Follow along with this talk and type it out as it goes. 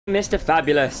Mr.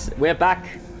 Fabulous, we're back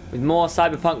with more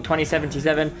Cyberpunk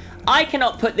 2077. I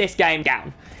cannot put this game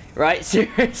down, right?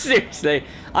 Seriously,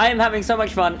 I am having so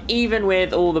much fun, even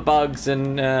with all the bugs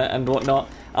and whatnot.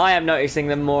 I am noticing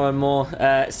them more and more,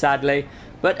 sadly.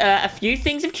 But a few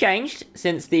things have changed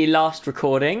since the last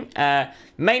recording.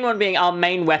 Main one being our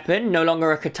main weapon, no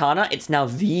longer a katana. It's now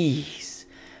these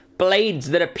blades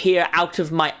that appear out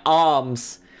of my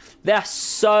arms. They're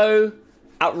so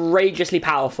outrageously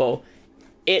powerful.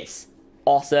 It's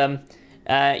awesome.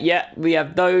 Yeah, we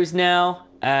have those now.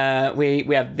 We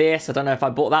have this. I don't know if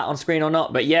I bought that on screen or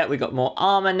not, but yeah, we got more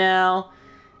armor now.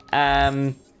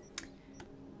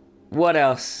 What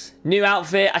else? New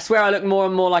outfit. I swear I look more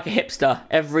and more like a hipster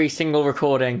every single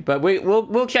recording, but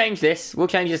we'll change this. We'll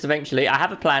change this eventually. I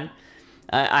have a plan.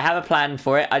 I have a plan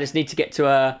for it. I just need to get to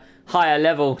a higher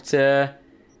level to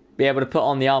be able to put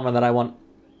on the armor that I want.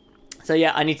 So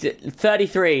yeah, I need to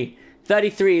 33.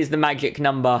 33 is the magic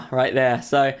number right there.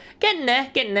 So getting there.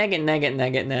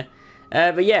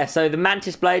 But yeah, so the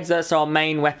mantis blades, that's our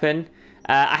main weapon.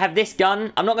 I have this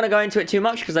gun. I'm not going to go into it too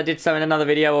much because I did so in another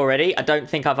video already. I don't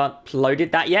think I've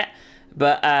uploaded that yet.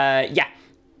 But yeah,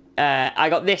 I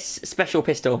got this special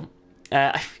pistol.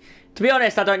 To be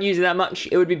honest, I don't use it that much.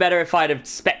 It would be better if I'd have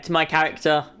spec'd my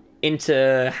character into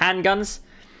handguns.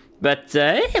 But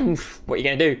what are you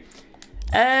going to do?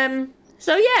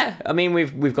 So yeah, I mean,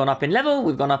 we've gone up in level,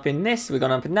 we've gone up in this, we've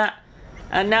gone up in that.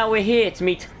 And now we're here to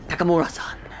meet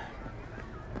Takemuro-san.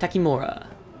 Takemuro.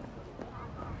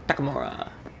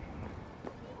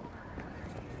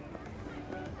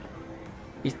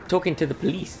 He's talking to the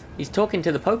police. He's talking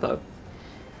to the popo.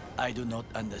 I do not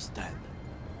understand.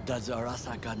 Does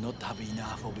Arasaka not have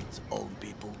enough of its own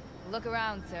people? Look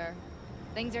around, sir.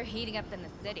 Things are heating up in the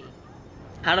city.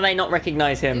 How do they not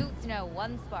recognize him? Suits know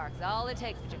one spark's all it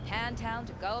takes for Japantown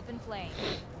to go up in flames.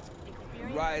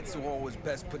 Riots are always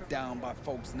best put down by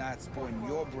folks not supporting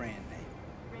your brand name.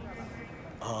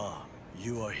 Ah,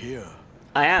 you are here.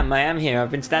 I am here.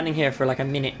 I've been standing here for like a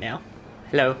minute now.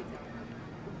 Hello.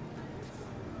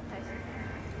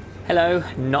 Hello,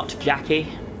 not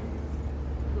Jackie.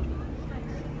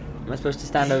 Am I supposed to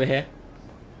stand over here?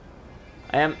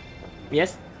 I am.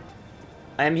 Yes.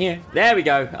 I am here. There we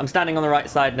go. I'm standing on the right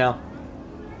side now.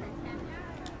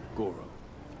 Goro,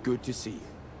 good to see you.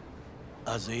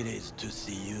 As it is to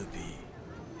see you, V.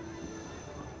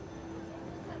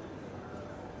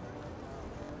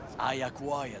 I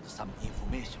acquired some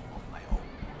information of my own.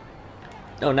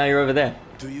 Oh, now you're over there.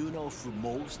 Do you know who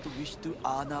most wished to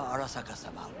honor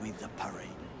Arasaka-sama with the parade?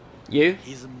 You?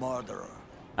 His murderer.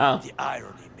 Oh. The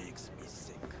irony makes me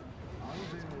sick.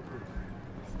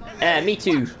 Me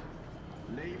too.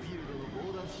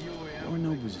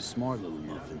 Yorinobu's a smart little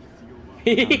muffin.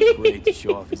 Great to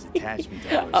show off his attachment to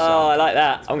Arasaka. Oh, I like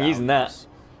that. I'm using that.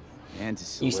 And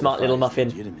to You smart little muffin.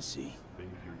 legitimacy.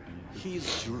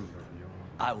 He's true.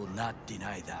 I will not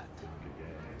deny that.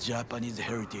 Japanese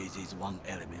heritage is one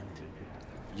element.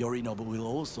 Yorinobu will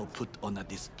also put on a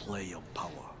display of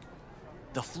power.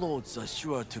 The floats are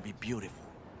sure to be beautiful,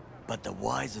 but the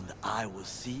wizened eye will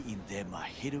see in them a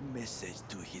hidden message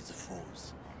to his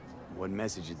foes. What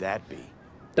message would that be?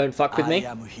 Don't fuck with me.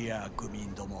 I am here,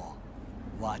 Gumindomo.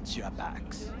 Watch your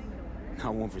backs.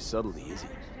 Not one for subtlety, is he?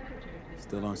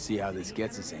 Still don't see how this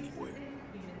gets us anywhere.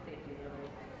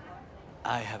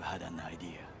 I have had an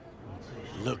idea.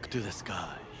 Look to the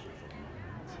sky.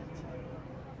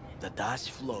 The dash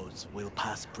floats will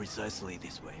pass precisely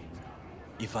this way.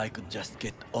 If I could just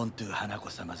get onto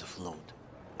Hanako-sama's float,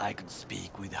 I could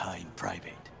speak with her in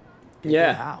private.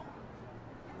 Yeah. How?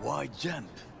 Why jump?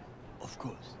 Of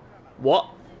course. What?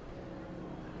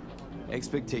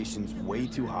 Expectations way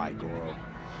too high, Goro.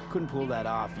 Couldn't pull that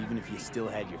off even if you still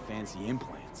had your fancy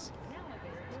implants.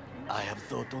 I have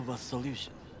thought of a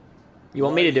solution. You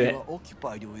want me to do it? While you are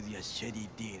occupied with your shady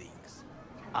dealings,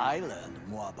 I learned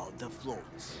more about the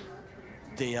floats.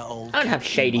 They are all. I don't have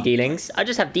shady dealings. I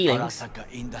just have dealings. Arasaka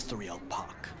Industrial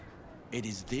Park. It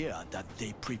is there that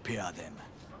they prepare them.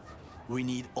 We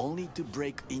need only to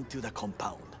break into the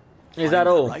compound. Is that find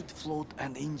all? the right float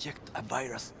and inject a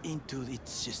virus into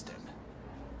its system.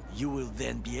 You will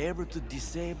then be able to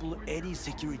disable any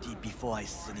security before I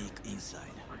sneak inside.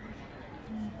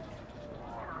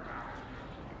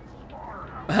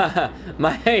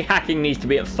 My hacking needs to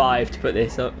be at 5 to put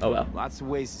this up. Oh well. Lots of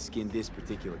ways to skin this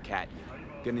particular cat, you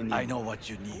know. Gonna need. I know what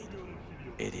you need.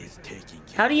 It is taking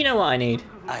care. How do you know what I need?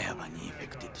 I have an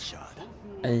infected shard.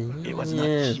 It It was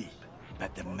not cheap,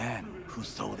 but the man who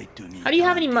sold it to me. How do you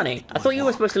have any money? I thought you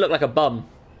were supposed to look like a bum.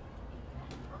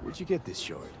 Where'd you get this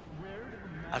shard?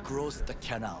 Across the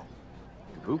canal.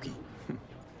 Kabuki.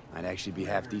 Might actually be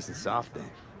half decent soft then.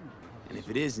 And if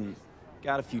it isn't,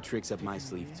 got a few tricks up my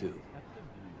sleeve too.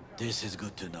 This is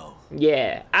good to know.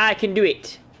 Yeah, I can do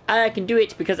it. I can do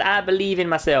it because I believe in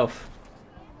myself.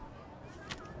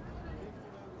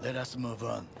 Let us move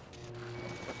on.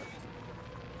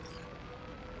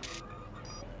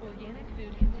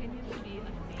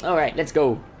 Alright, let's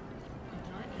go.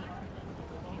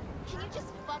 Can you just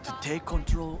fuck To off? take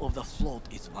control of the float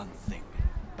is one thing,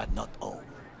 but not all.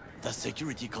 The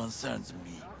security concerns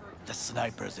me, the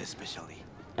snipers especially.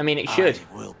 I mean, it should.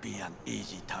 I will be an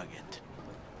easy target.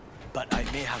 But I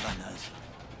may have an answer.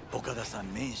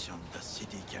 Okada-san mentioned the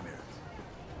city cameras.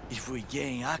 If we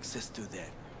gain access to them,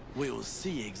 we will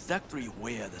see exactly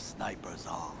where the snipers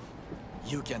are.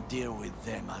 You can deal with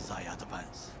them as I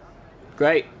advance.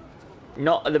 Great.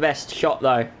 Not the best shot,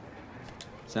 though.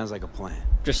 Sounds like a plan.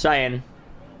 Just saying.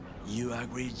 You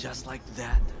agree just like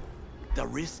that? The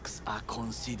risks are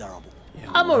considerable. Yeah,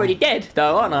 I'm well, already dead,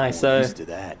 though, aren't I? I'm So, used to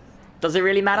that. does it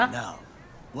really But matter? now,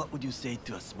 what would you say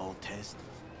to a small test?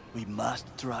 We must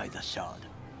try the shard.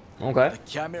 Okay. The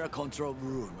camera control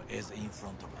room is in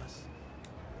front of us.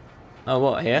 Oh,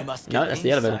 what, here? We must No, get that's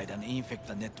the elevator. inside and infect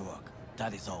the network.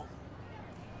 That is all.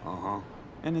 Uh-huh.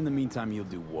 And in the meantime, you'll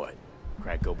do what?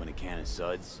 Crack open a can of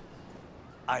suds?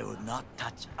 I will not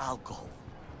touch alcohol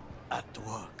at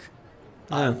work.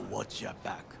 Oh. I will watch your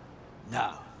back.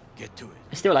 Now, get to it.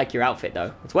 I still like your outfit,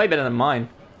 though. It's way better than mine.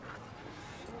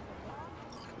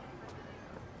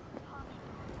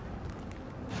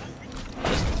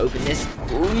 Just open this.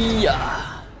 Ooh,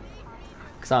 yeah.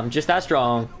 Because I'm just as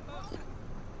strong.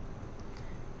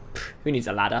 Pff, who needs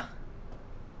a ladder?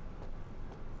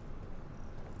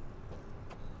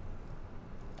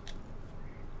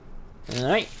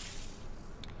 Alright.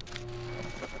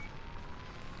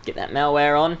 Get that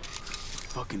malware on.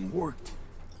 Fucking worked.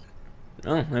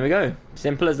 Oh, there we go.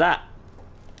 Simple as that.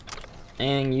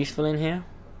 Anything useful in here?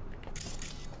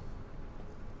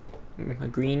 A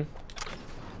green.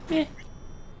 Yeah.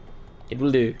 It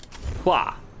will do.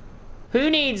 Wah. Who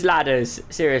needs ladders?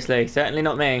 Seriously, certainly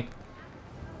not me.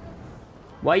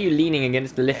 Why are you leaning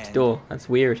against the lift door? That's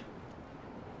weird.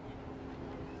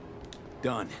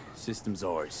 Done. System's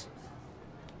ours.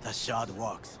 The shard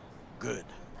works. Good.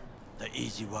 The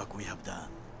easy work we have done.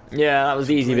 Yeah, that was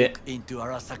the easy bit. Break into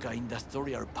Arasaka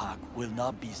Industrial Park will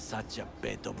not be such a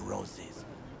bed of roses.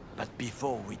 But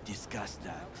before we discuss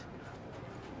that,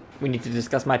 We need to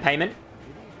discuss my payment.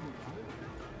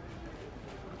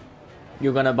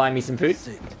 You're gonna buy me some food?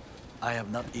 sit. I have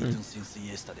not eaten since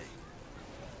yesterday.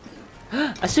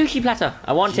 A sushi platter!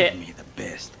 I want Give it. me the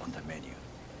best on the menu.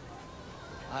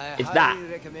 I It's highly that.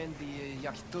 recommend the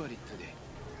yakitori today.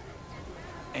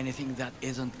 Anything that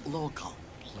isn't local,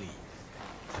 please.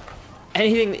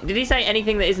 Anything, did he say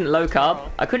anything that isn't low carb?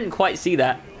 I couldn't quite see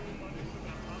that.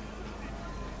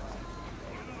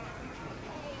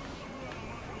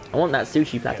 I want that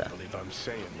sushi I platter. can't believe I'm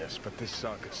saying this, but this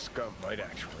Sokka scum might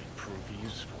actually prove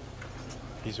useful.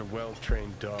 He's a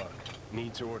well-trained dog.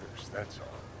 Needs orders, that's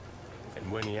all.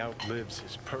 And when he outlives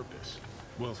his purpose,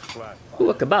 we'll flatline. Ooh,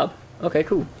 a kebab. Okay,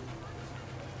 cool.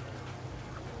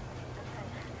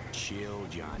 Chill,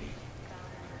 Johnny.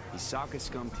 He's Sokka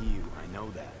scum to you, I know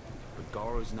that. But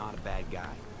Garo's not a bad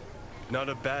guy. Not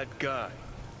a bad guy.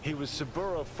 He was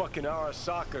Saburo fucking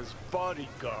Arasaka's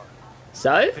bodyguard.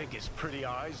 So? Think his pretty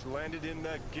eyes landed in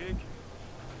that gig?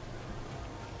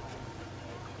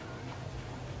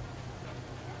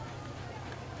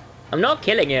 I'm not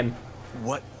killing him.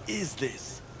 What is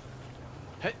this?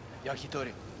 Hey,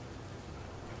 yakitori.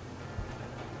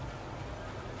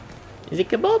 Is it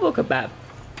kebab or kebab?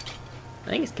 I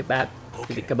think it's kebab.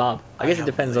 Is it kebab? I guess it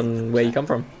depends on where you come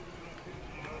from.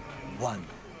 1.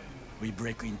 We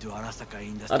break into Arasaka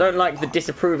Industrial I don't like the Park.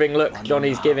 disapproving look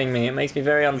Johnny's giving me. It makes me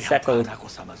very We have unsettled.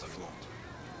 Hanako-sama's float.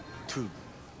 2.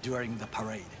 During the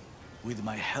parade, with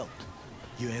my help,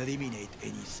 you eliminate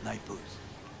any snipers.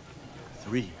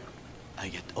 3. I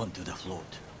get onto the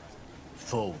float.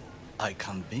 4. I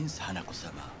convince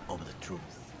Hanako-sama of the truth.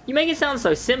 You make it sound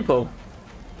so simple.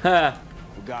 Huh.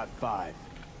 Forgot 5.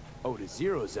 Oda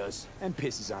zeros us and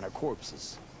pisses on our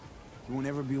corpses. He won't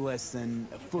ever be less than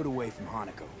a foot away from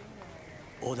Hanako.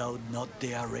 Oda would not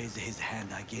dare raise his hand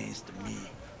against me.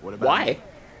 What about Why? me?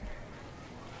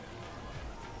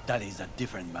 That is a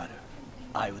different matter.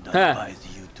 I would Huh. advise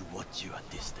you to watch your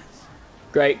distance.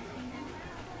 Great.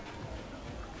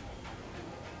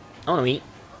 I want to eat.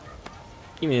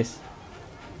 Give me this.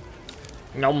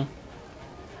 Nom.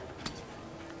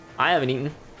 I haven't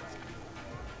eaten.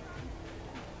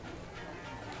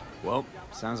 Well,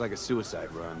 sounds like a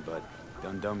suicide run, but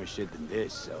done dumber shit than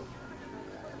this, so...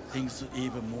 Things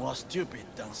even more stupid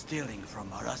than stealing from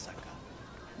Arasaka.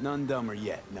 None dumber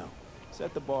yet, no.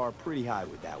 Set the bar pretty high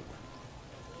with that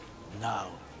one.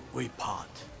 Now, we part.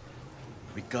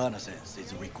 Reconnaissance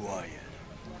is required.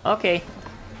 Okay.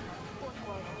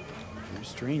 You're a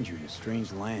stranger in a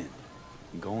strange land.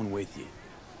 I'm going with you.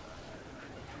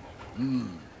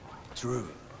 True.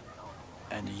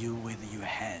 And you with your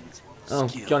hands. Oh,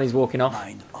 skill, Johnny's walking off.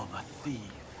 Mind of a thief.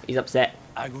 He's upset.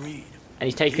 Agreed. And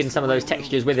he's taken some of those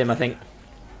textures with him, I think.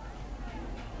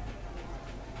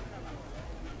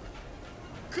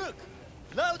 Cook!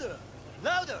 Louder!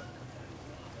 Louder!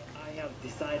 I have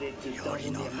decided to double the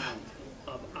amount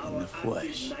of our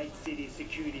flesh. active Night City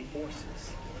security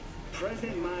forces.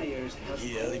 President Myers has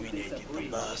He called this eliminated a the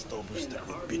breach last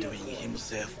obstacle in the between Army of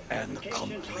himself and Locations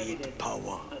complete highlighted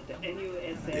power. at the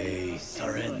NUSA They and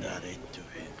Surrendered it to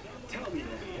him. Tell me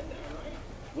then,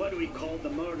 what do we call the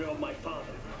murder of my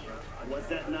father? Was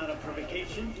that not a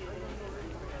provocation?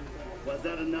 Was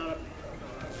that not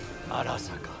a...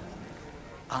 Arasaka,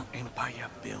 an empire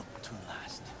built to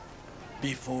last.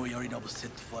 Before Yorinobu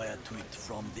set fire to it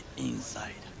from the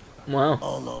inside, Wow.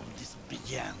 all of this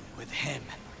began with him.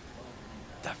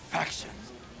 The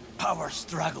factions, power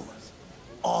strugglers,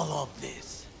 all of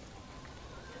this.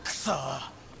 Ksa!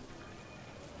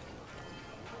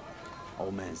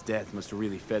 Old man's death must have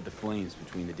really fed the flames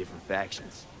between the different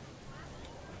factions.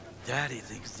 That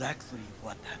is exactly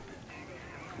what happened.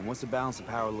 And what's the balance of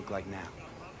power look like now?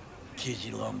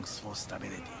 Kiji longs for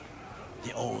stability.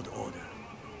 The old order.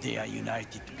 They are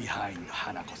united behind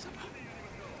Hanako-sama.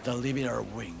 The liberal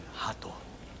wing, Hato,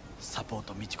 support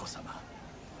Michiko-sama,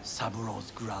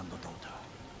 Saburo's granddaughter.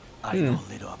 I know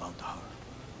little about her.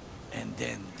 And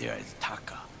then there is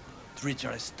Taka,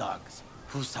 treacherous thugs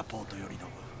who support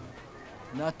Yorinobu.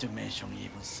 Not to mention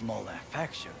even smaller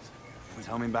factions.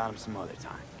 Tell me about him some other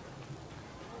time.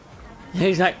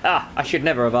 He's like, I should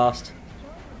never have asked.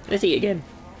 Let's eat again.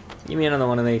 Give me another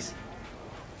one of these.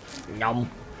 Yum.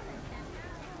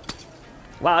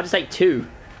 Wow, I just ate 2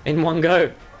 in one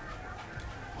go.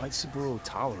 Why'd Saburo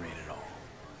tolerate it all?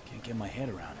 Can't get my head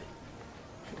around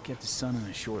it. Could've kept his son on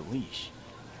a short leash.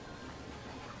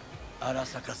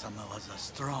 Arasaka-sama was a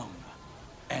strong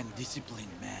and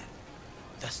disciplined man.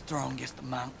 The strongest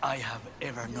man I have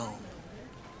ever known.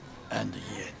 And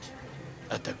yet,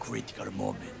 at a critical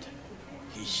moment,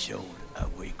 he showed a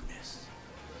weakness.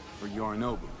 For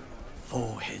Yorinobu.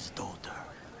 For his daughter.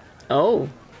 Oh.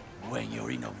 When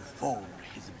Yorinobu formed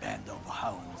his band of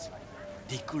hounds,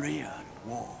 declared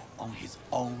war on his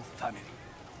own family,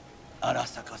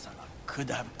 Arasaka-sama could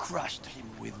have crushed him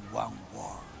with one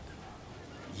word.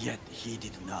 Yet he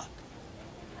did not.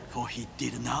 For he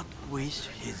did not wish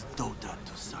his daughter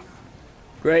to suffer.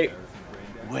 Great.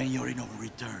 When Yorinobu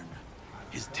returned,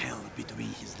 his tail between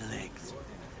his legs,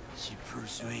 she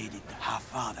persuaded her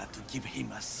father to give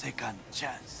him a second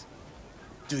chance.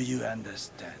 Do you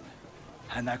understand?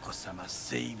 Hanako-sama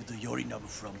saved Yorinobu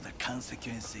from the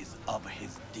consequences of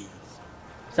his deeds.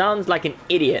 Sounds like an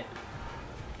idiot.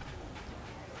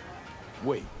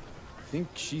 Wait, think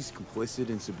she's complicit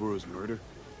in Saburo's murder?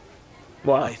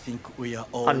 Well, I think we are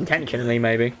all unintentionally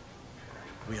maybe.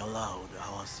 We allowed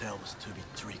ourselves to be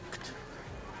tricked.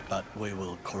 But we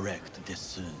will correct this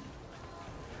soon.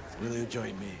 Will you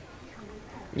join me?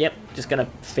 Yep, just gonna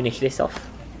finish this off.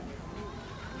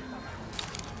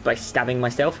 By stabbing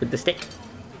myself with the stick.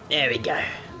 There we go.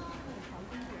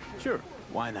 Sure,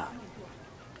 why not?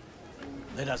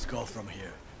 Let us go from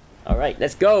here. Alright,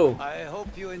 let's go. I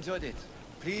hope you enjoyed it.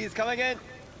 Please come again.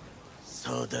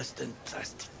 Sawdust and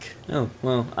plastic. Oh,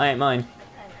 well, I ain't mine.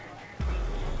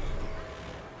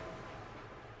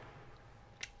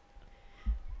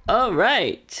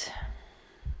 Alright.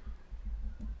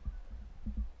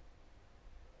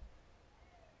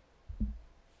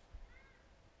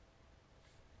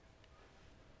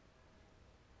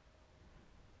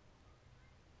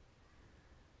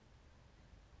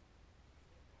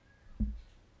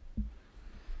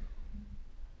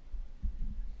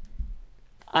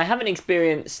 I haven't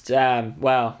experienced,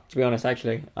 well, to be honest,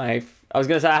 actually, I was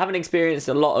going to say I haven't experienced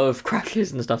a lot of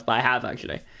crashes and stuff, but I have,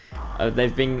 actually.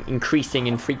 They've been increasing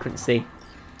in frequency.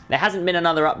 There hasn't been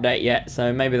another update yet,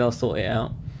 so maybe they'll sort it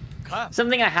out.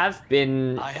 Something I have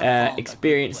been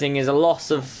experiencing is a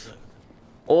loss of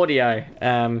audio.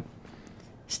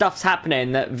 Stuff's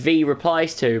happening that V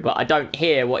replies to, but I don't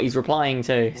hear what he's replying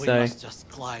to, We so must just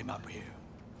climb up here.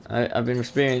 I've been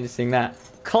experiencing that.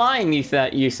 Climb, you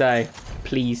say?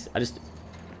 Please, I just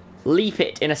leap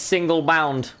it in a single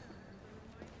bound.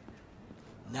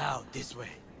 Now this way.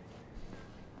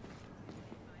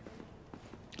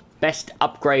 Best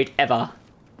upgrade ever.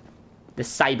 The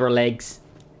saber legs.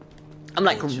 I'm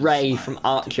like Fortune Ray smiles from to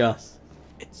Archer. us.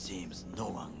 It seems no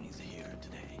one is here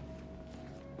today.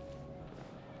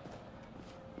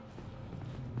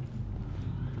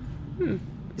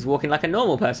 He's walking like a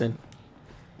normal person.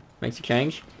 Makes a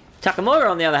change. Takemuro,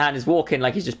 on the other hand, is walking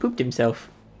like he's just pooped himself.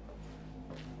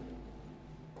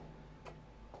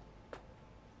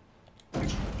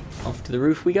 Off to the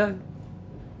roof we go.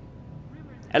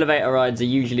 Elevator rides are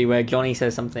usually where Johnny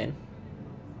says something.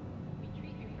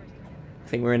 I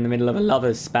think we're in the middle of a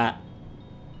lover's spat.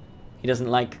 He doesn't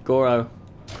like Goro.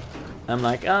 I'm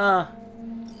like,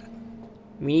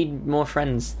 we need more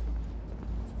friends.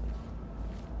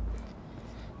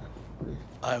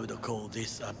 I would call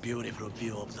this a beautiful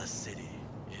view of the city.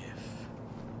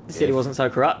 The city wasn't so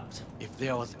corrupt. If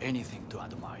there was anything to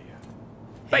admire.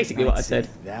 Basically what I said.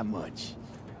 That much.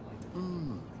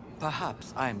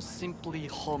 Perhaps I am simply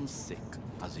homesick,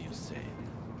 as you say.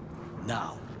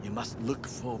 Now, you must look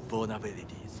for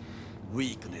vulnerabilities,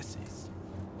 weaknesses,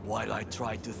 while I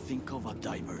try to think of a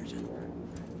diversion.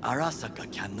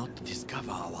 Arasaka cannot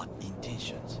discover our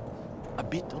intentions. A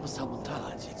bit of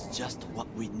sabotage is just what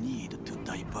we need to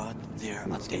divert their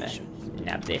attention.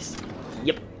 Nab this.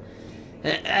 Yep.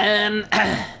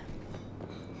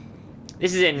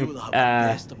 This is in You will have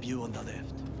the best view on the left.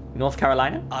 North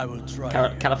Carolina? I will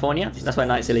try. California? That's where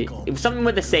Night City. It was something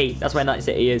with the sea. That's where Night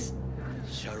City is.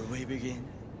 Shall we begin?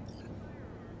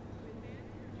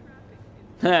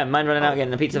 Mind running out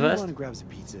getting the pizza You first? want to grab some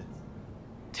pizza?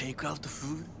 Take out the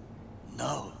food?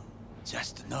 No.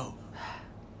 Just no.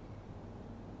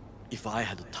 If I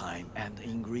had time and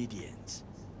ingredients,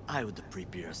 I would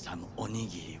prepare some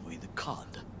onigiri with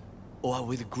cod or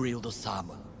with grilled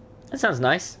salmon. That sounds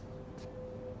nice.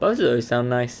 Both of those sound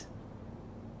nice.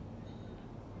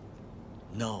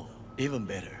 No, even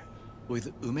better,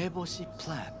 with umeboshi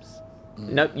clams.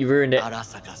 Nope, you ruined it.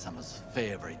 Arasaka-sama's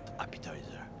favorite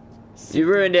appetizer. You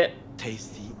ruined it.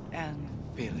 Tasty and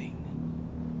filling.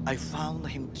 I found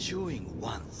him chewing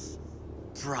once.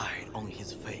 Pride on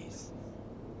his face.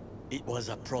 It was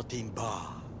a protein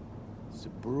bar.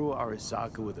 Saburo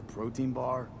Arasaka with a protein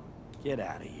bar? Get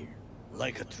out of here.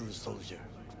 Like a true soldier.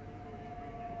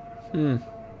 Hmm.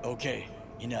 Okay,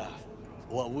 enough.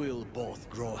 Or we'll both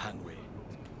grow hungry.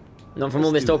 Not from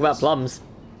all this talk about plums.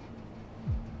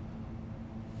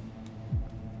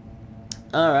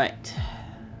 Alright.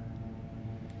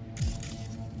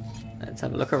 Let's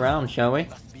have a look around, shall we?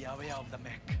 Must be aware of the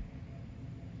mech.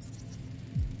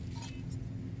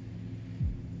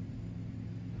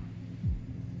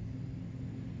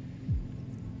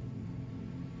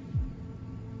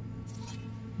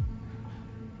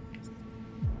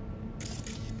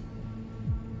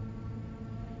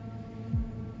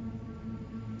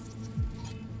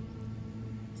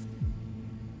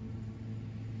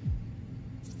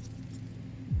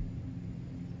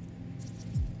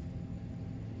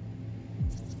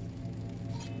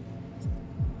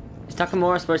 Is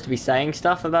Takemuro supposed to be saying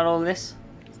stuff about all this?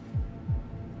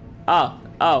 Oh,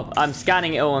 I'm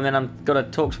scanning it all and then I'm gotta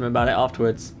talk to him about it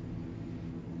afterwards.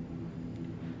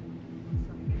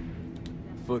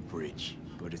 Footbridge,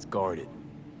 but it's guarded.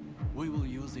 We will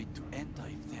use it to enter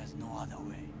if there's no other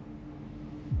way.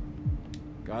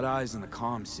 Got eyes on the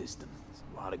comm system. There's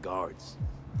a lot of guards.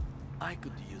 I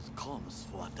could use comms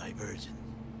for a diversion.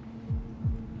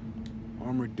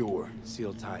 Armored door,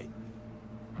 sealed tight.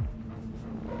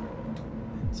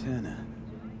 Antenna.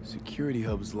 Security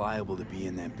hub's liable to be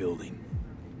in that building.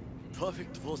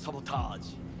 Perfect for sabotage.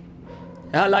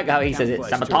 I like how he says it,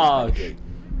 Camouflage sabotage. turrets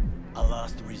A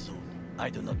last resort. I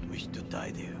do not wish to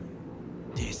die there.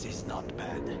 This is not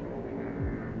bad.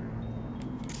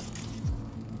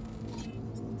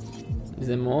 Is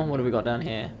there more? What have we got down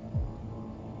here?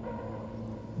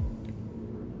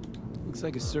 Looks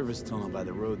like a service tunnel by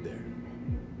the road there.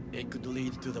 It could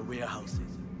lead to the warehouses.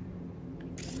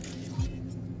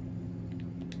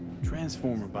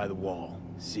 Transformer by the wall.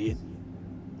 See it?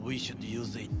 We should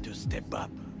use it to step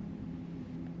up.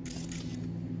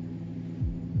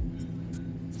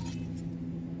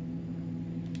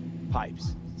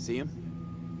 Pipes. See them?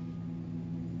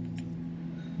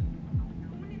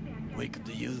 We could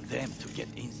use them to get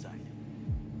inside.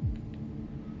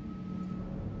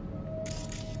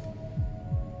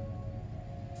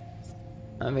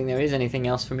 I don't think there is anything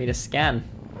else for me to scan.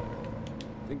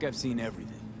 I think I've seen everything.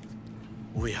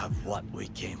 We have what we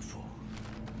came for.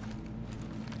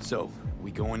 So,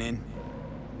 we going in?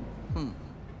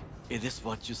 Is this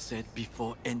what you said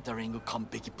before entering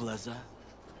Konpeki Plaza?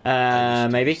 I wish to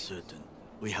be Maybe. certain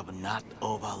we have not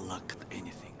overlooked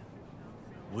anything.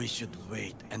 We should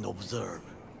wait and observe.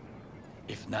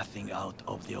 If nothing out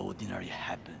of the ordinary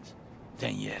happens,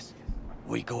 then yes,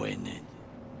 we go in.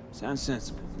 Sounds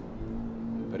sensible.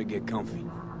 Better get comfy.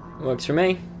 Works for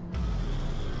me.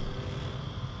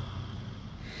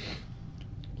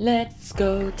 Let's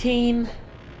go, team.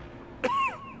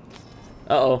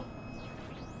 Uh-oh.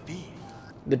 V.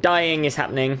 The dying is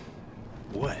happening.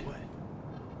 What?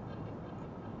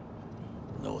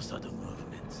 No sudden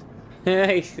movements.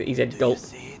 he said Do you gulp.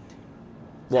 see it?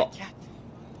 What? The cat.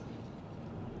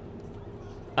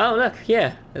 Oh, look,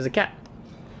 yeah, there's a cat.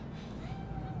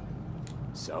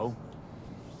 So?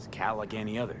 It's a cat like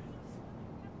any other.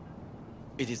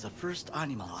 It is the first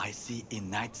animal I see in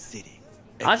Night City.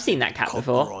 I've seen that cat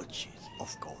before. Cockroaches,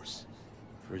 of course.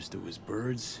 First it was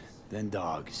birds, then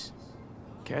dogs.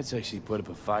 Cats actually put up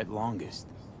a fight longest.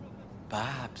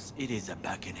 Perhaps it is a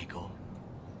Bakeneko.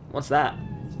 What's that?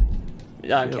 I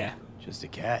don't Chill, care. Just a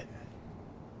cat.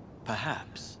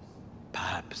 Perhaps.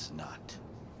 Perhaps not.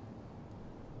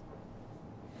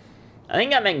 I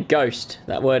think that meant ghost,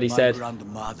 that word he My said.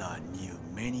 grandmother knew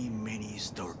many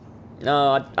stories.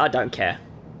 No, I don't care.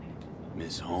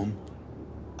 Miss Home?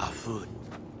 A food.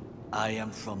 I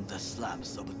am from the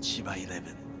slums of Chiba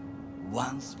 11.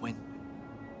 Once when...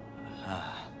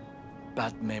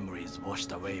 bad memories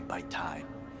washed away by time.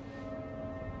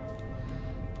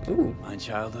 Ooh. My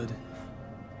childhood?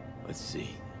 Let's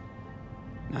see.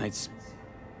 Nights...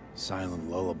 silent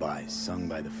lullabies sung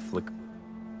by the flicker...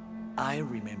 I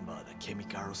remember the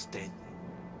chemical state.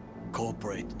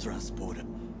 Corporate transporter.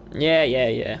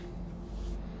 Yeah.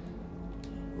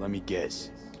 Let me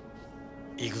guess.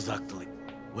 Exactly.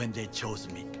 When they chose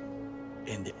me.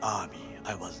 In the army,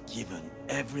 I was given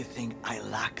everything I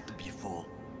lacked before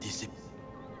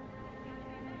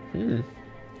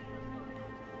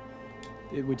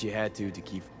Did what you had to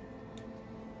keep...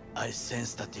 I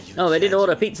sensed that you Oh, they did judge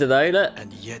order me, pizza though, look.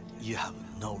 and yet you have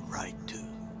no right to.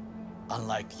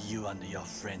 Unlike you and your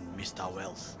friend, Mr.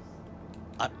 Wells.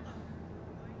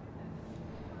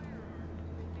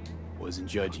 Wasn't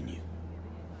judging you.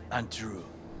 And true,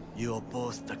 you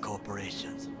oppose the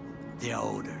corporations, their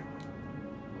order.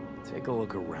 Take a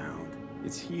look around.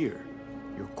 It's here.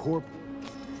 Your corp...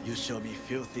 You show me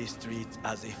filthy streets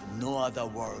as if no other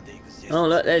world exists. Oh,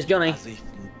 look, there's Johnny. As if...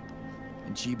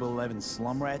 And Chiba 11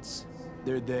 slum rats?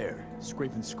 They're there,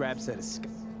 scraping scraps at a sky.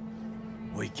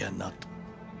 We cannot.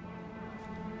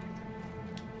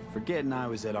 Forgetting I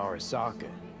was at Arasaka,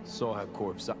 saw how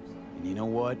corpse... And you know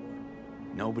what?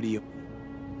 Nobody...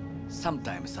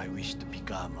 Sometimes I wish to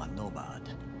become a nomad.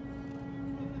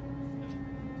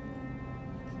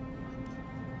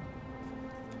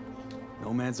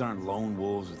 Nomads aren't lone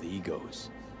wolves with egos.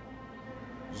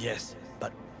 Yes,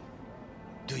 but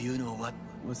do you know what?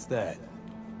 What's that?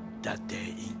 That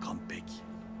day in Compeki,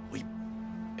 we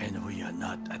are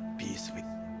not at peace with.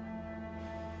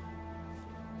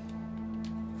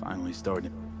 Finally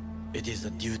started. It is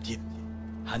a duty.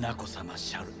 Hanako-sama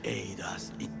shall aid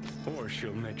us in. Or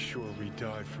she'll make sure we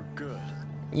die for good.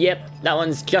 Yep, that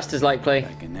one's just as likely.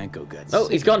 Bakeneko got Oh,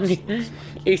 sick he's gone. of this.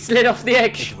 He slid off the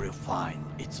edge. It will find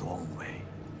its own way.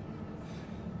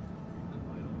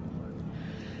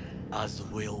 As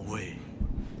will we.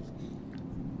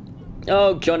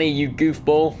 Oh, Johnny, you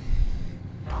goofball.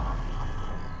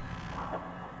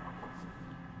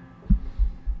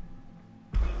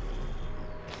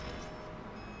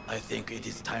 I think it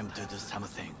is time to do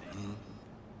something.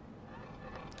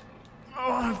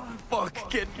 Oh,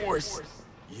 fuck, get worse.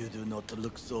 You do not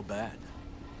look so bad.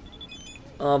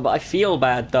 Oh, but I feel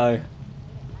bad, though.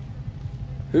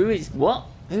 Who is... What?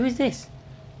 Who is this?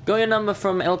 Got your number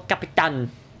from El Capitan.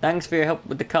 Thanks for your help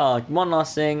with the car. One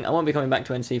last thing. I won't be coming back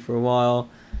to NC for a while.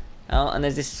 And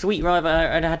there's this sweet ride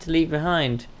I had to leave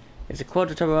behind. It's a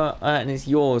quadruple and it's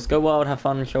yours. Go wild, have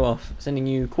fun, show off. Sending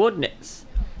you coordinates.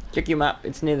 Check your map.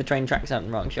 It's near the train tracks out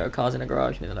in Rock Show. Cars in a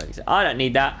garage near the loading zone. I don't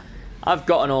need that. I've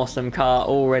got an awesome car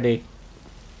already.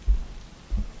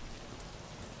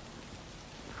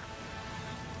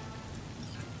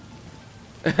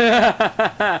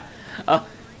 Oh,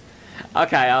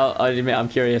 okay, I'll admit I'm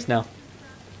curious now.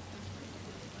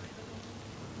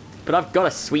 But I've got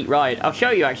a sweet ride. I'll show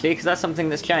you actually, because that's something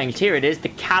that's changed. Here it is, the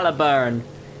Caliburn.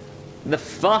 The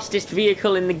fastest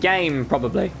vehicle in the game,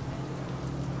 probably.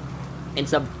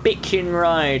 It's a bitchin'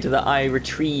 ride that I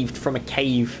retrieved from a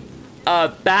cave. A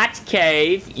bat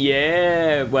cave?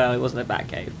 Yeah. Well, it wasn't a bat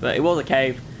cave, but it was a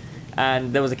cave.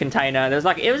 And there was a container. There was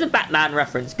like, it was a Batman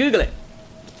reference. Google it.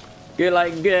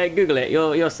 Google it.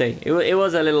 You'll see. It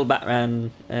was a little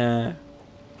Batman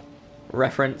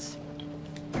reference.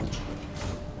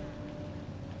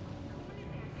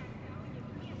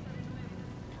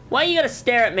 Why you gotta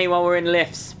stare at me while we're in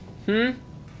lifts? He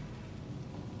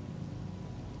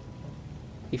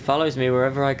follows me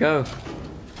wherever I go.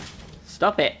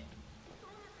 Stop it.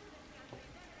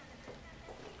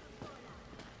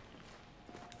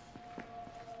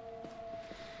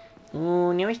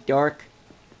 Oh, now it's dark.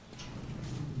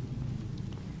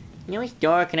 No, it's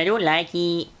dark and I don't like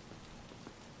it.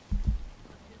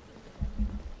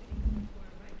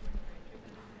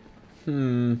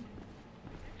 And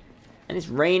it's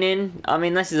raining. I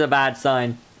mean, this is a bad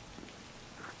sign.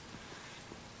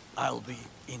 I'll be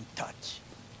in touch.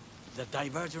 The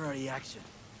diversionary reaction,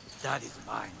 that is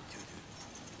mine to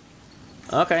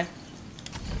do. Okay.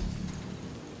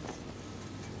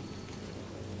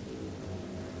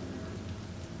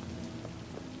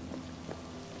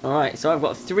 Alright, so I've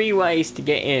got 3 ways to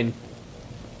get in.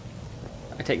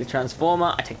 I take the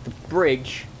transformer, I take the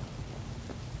bridge.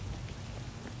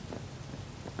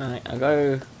 Alright, I'll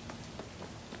go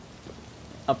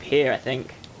up here, I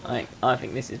think. I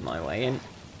think this is my way in.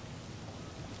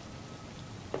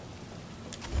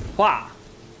 Wah!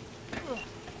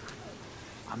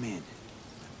 I'm in.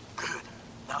 Good.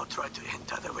 Now try to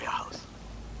enter the warehouse.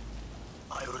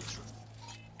 I will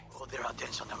draw their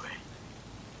attention away.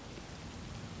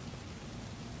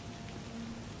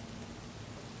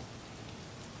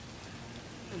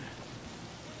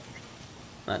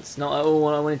 That's not at all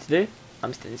what I wanted to do.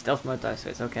 I'm still in stealth mode though, so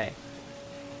it's okay.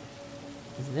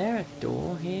 Is there a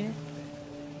door here?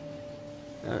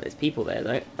 No, there's people there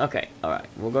though. Okay, alright.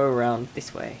 We'll go around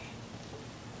this way.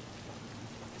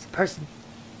 There's a person.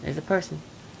 There's a person.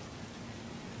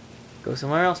 Go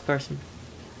somewhere else, person.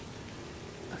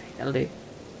 Okay, that'll do.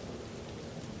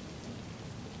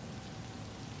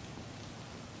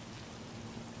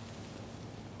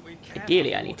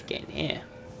 Ideally, I need to get in here.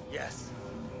 Yes.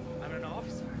 I'm an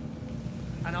officer.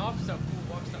 An officer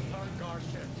who works a third guard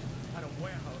shift at a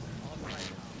warehouse on my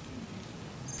house.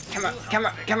 Camera,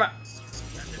 camera, camera.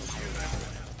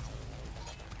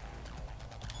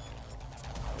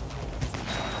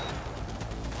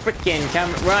 Freaking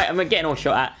camera. Right, I'm getting all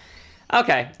shot at.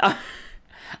 Okay.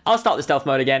 I'll start the stealth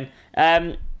mode again.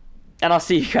 And I'll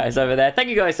see you guys over there. Thank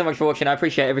you guys so much for watching. I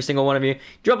appreciate every single one of you.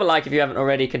 Drop a like if you haven't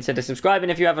already. Consider subscribing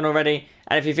if you haven't already.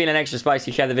 And if you're feeling extra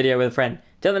spicy, share the video with a friend.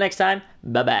 Till the next time,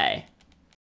 bye-bye.